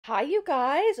Hi, you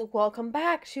guys. Welcome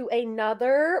back to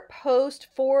another post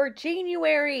for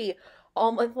January.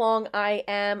 All month long, I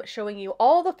am showing you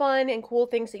all the fun and cool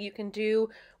things that you can do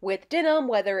with denim,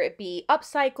 whether it be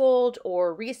upcycled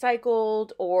or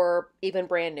recycled or even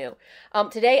brand new.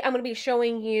 Today, I'm going to be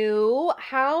showing you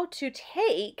how to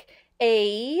take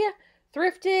a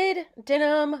thrifted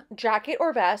denim jacket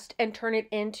or vest and turn it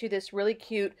into this really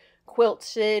cute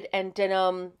quilted and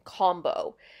denim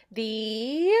combo.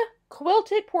 The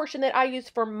quilted portion that I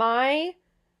used for my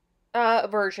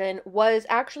version was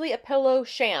actually a pillow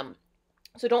sham.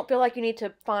 So don't feel like you need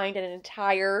to find an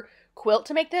entire quilt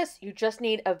to make this. You just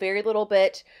need a very little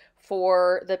bit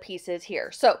for the pieces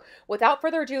here. So without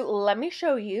further ado, let me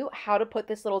show you how to put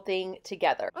this little thing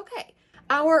together. Okay,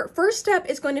 our first step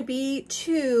is going to be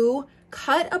to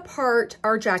cut apart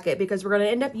our jacket because we're going to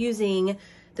end up using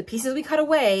the pieces we cut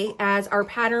away as our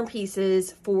pattern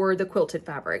pieces for the quilted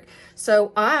fabric.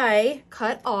 So I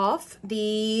cut off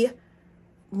the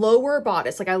lower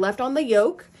bodice, like I left on the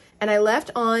yoke and I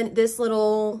left on this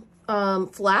little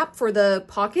flap for the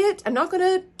pocket. I'm not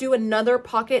gonna do another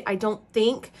pocket, I don't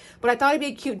think, but I thought it'd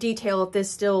be a cute detail if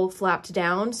this still flapped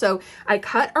down. So I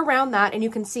cut around that, and you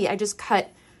can see I just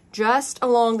cut just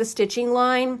along the stitching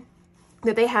line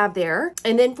that they have there.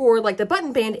 And then for like the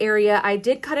button band area, I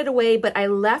did cut it away, but I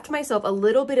left myself a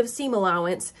little bit of seam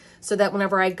allowance so that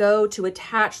whenever I go to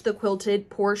attach the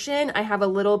quilted portion, I have a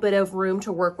little bit of room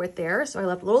to work with there. So I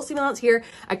left a little seam allowance here.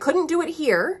 I couldn't do it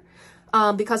here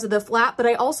because of the flap, but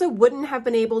I also wouldn't have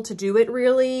been able to do it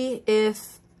really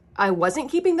if I wasn't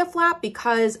keeping the flap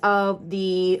because of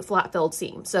the flat felled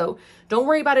seam. So don't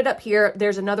worry about it up here.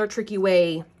 There's another tricky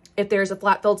way. If there's a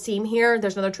flat felled seam here,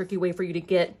 there's another tricky way for you to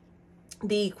get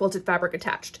the quilted fabric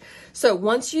attached. So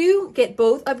once you get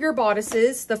both of your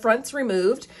bodices, the fronts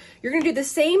removed, you're going to do the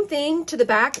same thing to the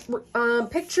back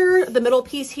picture. The middle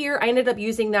piece here, I ended up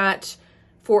using that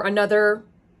for another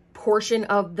portion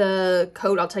of the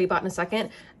coat I'll tell you about in a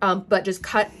second, but just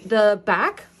cut the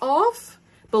back off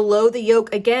below the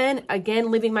yoke again,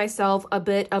 leaving myself a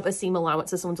bit of a seam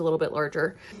allowance. This one's a little bit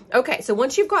larger. Okay, so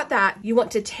once you've got that, you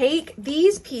want to take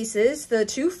these pieces, the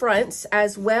two fronts,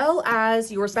 as well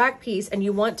as your back piece, and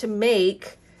you want to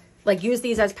make, like use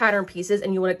these as pattern pieces,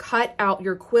 and you want to cut out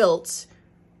your quilt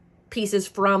pieces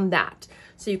from that.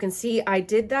 So you can see I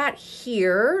did that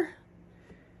here.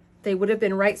 They would have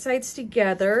been right sides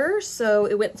together. So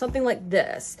it went something like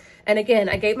this. And again,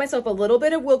 I gave myself a little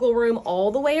bit of wiggle room all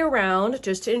the way around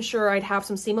just to ensure I'd have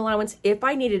some seam allowance if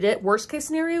I needed it. Worst case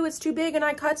scenario, it's too big and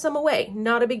I cut some away.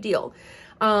 Not a big deal.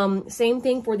 Same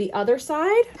thing for the other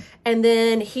side. And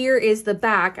then here is the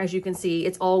back. As you can see,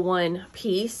 it's all one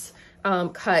piece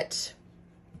cut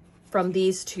from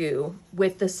these two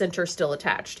with the center still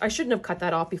attached. I shouldn't have cut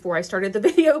that off before I started the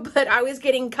video, but I was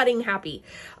getting cutting happy.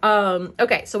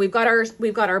 Okay, so we've got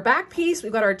our back piece,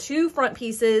 we've got our two front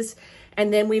pieces,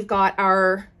 and then we've got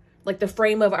our, like the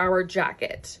frame of our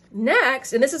jacket.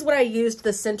 Next, and this is what I used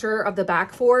the center of the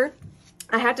back for,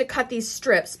 I had to cut these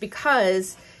strips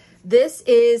because this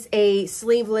is a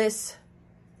sleeveless,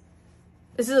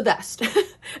 this is a vest,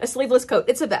 a sleeveless coat.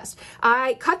 It's a vest.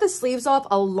 I cut the sleeves off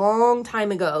a long time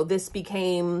ago. This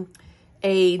became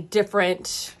a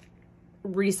different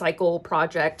recycle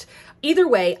project. Either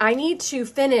way, I need to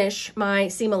finish my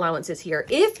seam allowances here.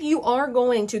 If you are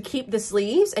going to keep the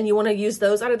sleeves and you want to use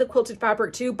those out of the quilted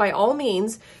fabric too, by all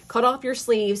means, cut off your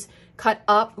sleeves, cut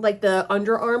up like the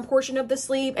underarm portion of the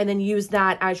sleeve, and then use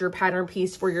that as your pattern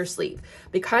piece for your sleeve.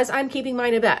 Because I'm keeping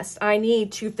mine a vest, I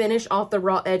need to finish off the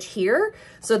raw edge here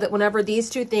so that whenever these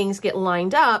two things get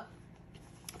lined up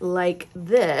like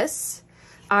this,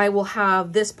 I will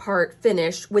have this part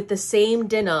finished with the same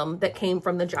denim that came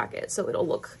from the jacket. So it'll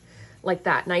look like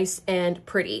that, nice and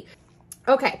pretty.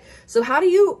 Okay, so how do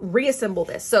you reassemble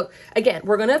this? So again,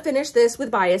 we're gonna finish this with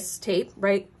bias tape,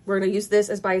 right? We're gonna use this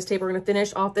as bias tape. We're gonna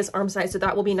finish off this arm side, so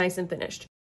that will be nice and finished.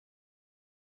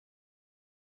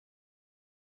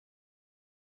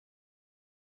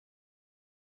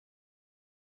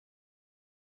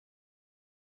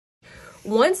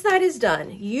 Once that is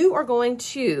done, you are going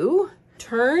to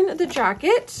turn the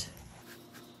jacket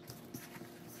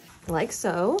like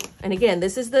so. And again,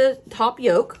 this is the top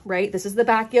yoke, right? This is the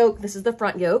back yoke. This is the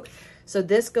front yoke. So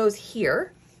this goes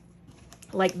here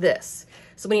like this.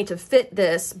 So we need to fit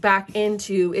this back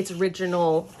into its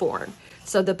original form.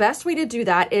 So the best way to do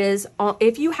that is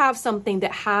if you have something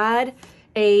that had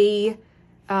a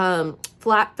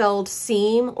flat felled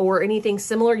seam or anything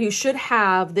similar, you should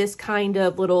have this kind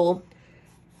of little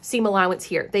seam allowance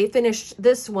here. They finished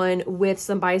this one with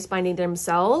some bias binding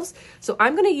themselves. So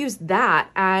I'm going to use that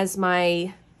as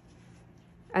my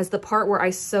as the part where I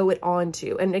sew it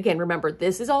onto. And again, remember,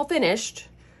 this is all finished.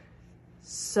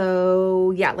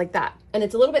 So yeah, like that. And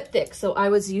it's a little bit thick. So I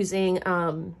was using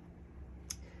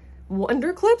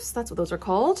Wonder clips, that's what those are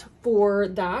called, for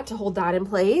that, to hold that in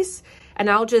place. And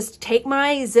I'll just take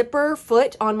my zipper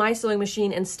foot on my sewing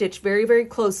machine and stitch very, very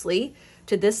closely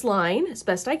to this line as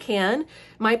best I can.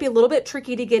 Might be a little bit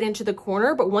tricky to get into the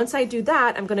corner, but once I do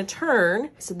that, I'm gonna turn.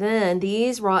 So then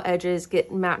these raw edges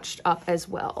get matched up as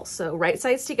well. So right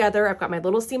sides together, I've got my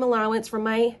little seam allowance from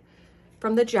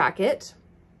the jacket.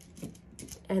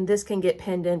 And this can get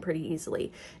pinned in pretty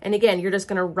easily. And again, you're just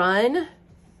gonna run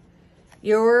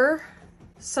your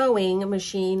sewing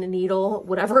machine, needle,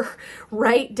 whatever,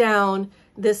 right down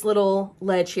this little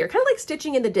ledge here, kind of like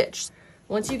stitching in the ditch.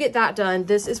 Once you get that done,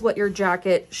 this is what your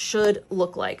jacket should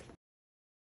look like.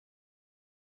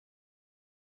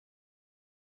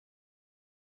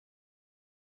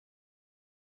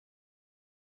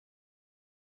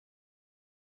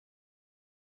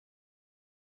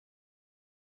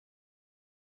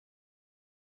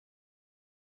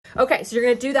 Okay, so you're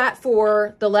gonna do that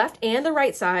for the left and the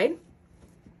right side.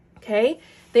 Okay,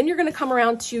 then you're gonna come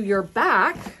around to your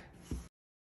back.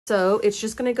 So it's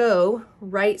just gonna go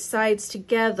right sides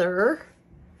together,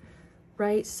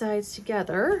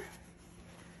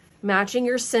 matching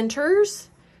your centers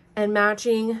and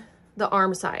matching the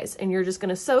arm size. And you're just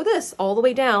gonna sew this all the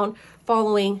way down,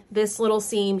 following this little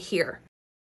seam here.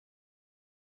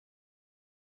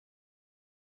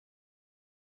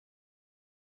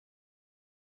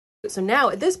 So now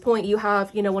at this point you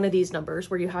have, you know, one of these numbers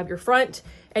where you have your front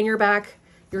and your back.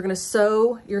 You're gonna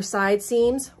sew your side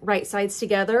seams, right sides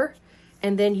together,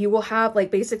 and then you will have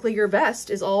like basically your vest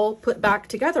is all put back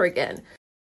together again.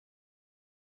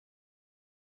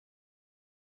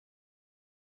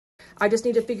 I just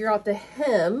need to figure out the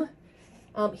hem.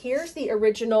 Here's the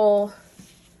original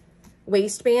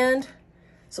waistband.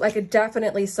 So I could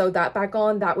definitely sew that back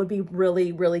on. That would be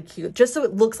really, really cute. Just so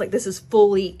it looks like this is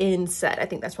fully inset. I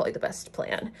think that's probably the best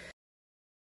plan.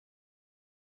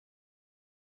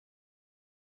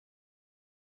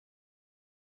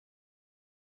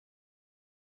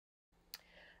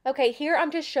 Okay, here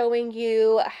I'm just showing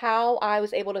you how I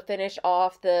was able to finish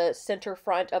off the center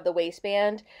front of the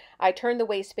waistband. I turned the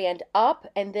waistband up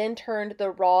and then turned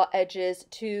the raw edges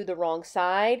to the wrong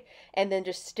side and then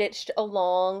just stitched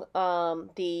along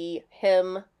the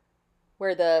hem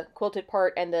where the quilted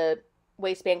part and the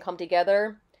waistband come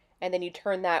together. And then you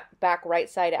turn that back right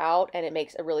side out and it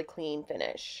makes a really clean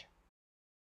finish.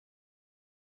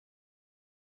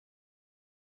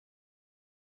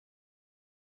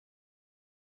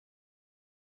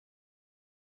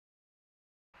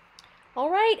 All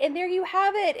right, and there you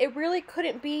have it. It really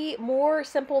couldn't be more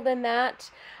simple than that.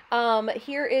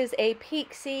 Here is a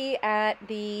peek see at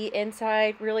the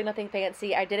inside, really nothing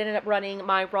fancy. I did end up running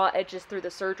my raw edges through the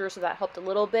serger, so that helped a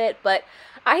little bit, but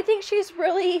I think she's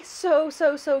really so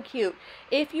cute.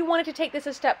 If you wanted to take this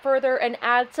a step further and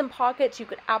add some pockets, you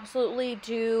could absolutely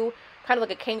do kind of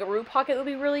like a kangaroo pocket would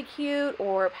be really cute,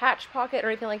 or a patch pocket or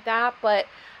anything like that, but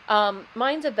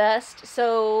mine's a vest,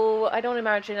 so I don't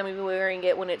imagine I'm going to be wearing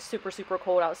it when it's super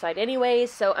cold outside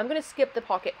anyways, so I'm going to skip the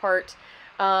pocket part.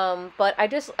 But I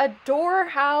just adore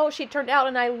how she turned out,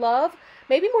 and I love,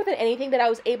 maybe more than anything, that I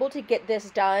was able to get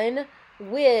this done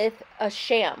with a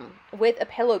sham, with a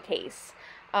pillowcase.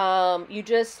 You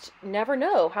just never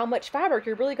know how much fabric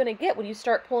you're really going to get when you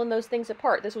start pulling those things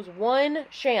apart. This was one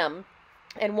sham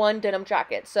and one denim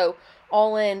jacket, so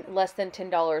all in less than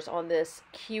 $10 on this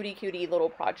cutie little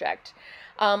project.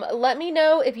 Let me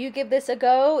know if you give this a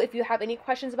go. If you have any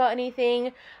questions about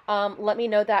anything, let me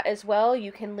know that as well.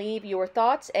 You can leave your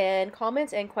thoughts and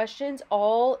comments and questions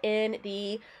all in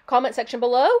the comment section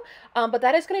below. But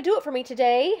that is going to do it for me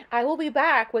today. I will be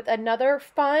back with another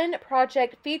fun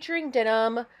project featuring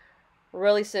denim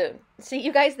really soon. See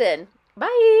you guys then.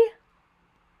 Bye!